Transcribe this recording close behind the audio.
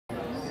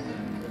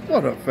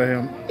What up,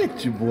 fam?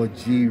 It's your boy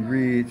G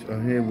Ridge.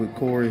 I'm here with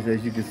Corey,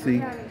 as you can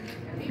see.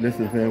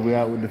 Listen, fam, we're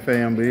out with the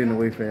fam, but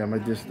anyway, fam, I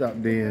just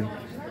stopped in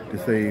to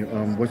say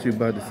what you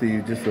about to see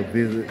is just a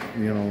visit,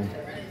 you know,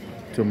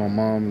 to my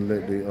mom and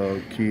let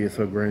the kids,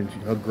 her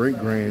great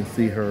grand,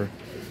 see her,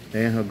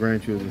 and her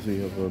grandchildren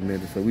see her for a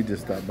minute. So we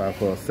just stopped by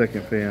for a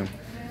second, fam,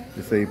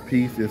 to say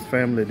peace. It's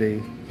family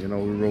day. You know,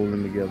 we're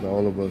rolling together,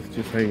 all of us,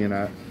 just hanging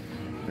out.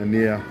 And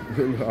yeah,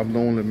 I'm the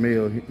only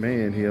male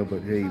man here,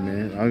 but hey,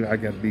 man, I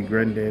got to be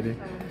granddaddy,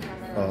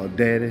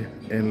 daddy,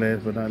 and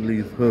last but not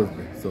least,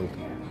 husband. So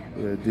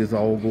just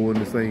all go in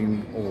the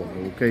same order,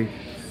 okay?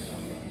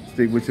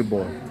 Stick with your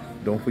boy.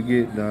 Don't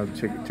forget,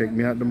 check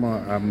me out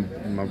tomorrow.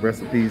 My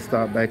recipes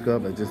start back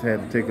up. I just had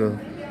to take a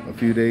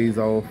few days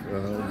off,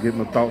 get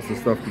my thoughts and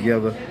stuff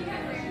together,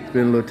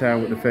 spend a little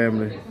time with the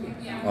family,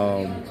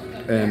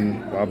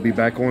 and I'll be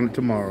back on it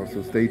tomorrow.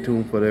 So stay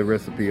tuned for that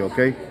recipe,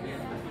 okay?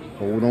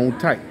 Hold on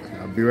tight.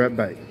 I'll be right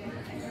back.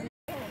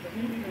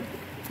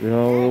 You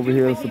know, over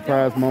here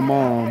surprise my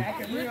mom.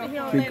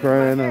 She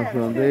crying or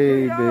something.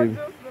 Hey, baby.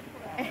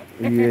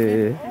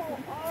 Yeah.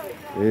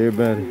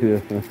 Everybody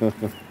here.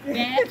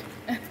 Dad?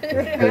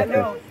 I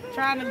know.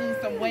 Trying to lose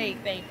some weight.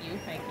 Thank you.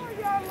 Thank you.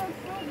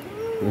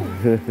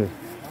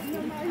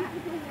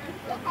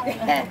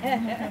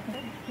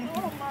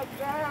 Oh my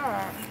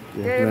God.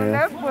 Yes, Yeah,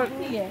 that's what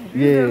yeah.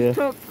 Just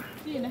took.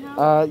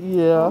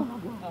 Yeah.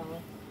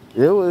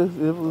 It was,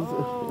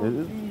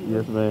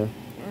 yes, ma'am.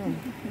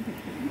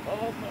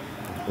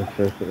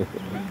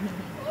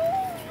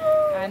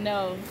 I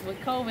know. With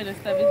COVID and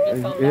stuff, it's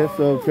been so long. It's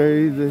so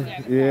crazy.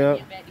 Yeah.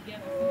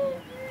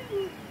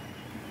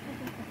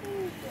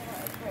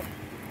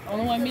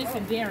 Only one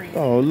missing Darian.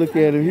 Oh, look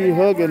at him. He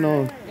hugging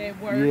on.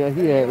 Yeah,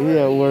 he at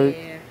work.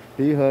 Yeah.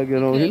 He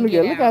hugging on.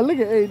 Look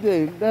at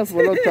AJ. That's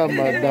what I'm talking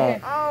about,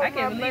 Doc. I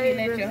can't believe you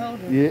let you hold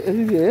him.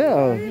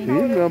 Yeah. He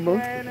remember.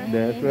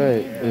 That's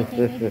right.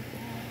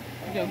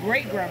 Your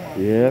great grandma.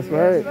 Yeah, that's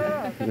right.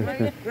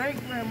 Great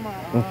grandma.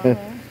 Oh,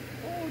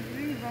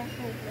 geez, I'm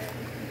so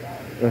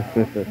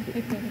glad.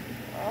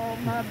 Oh,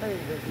 my baby.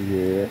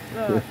 Yeah.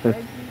 Lord, thank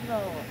you,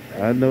 Lord.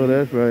 I know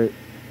that's right.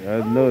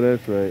 I know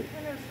that's right.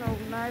 And it's so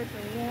nice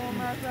and warm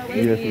outside.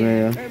 Yes,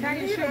 ma'am. And we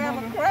need to have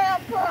a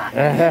crab pot.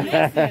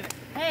 Listen,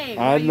 hey,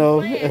 I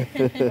know. You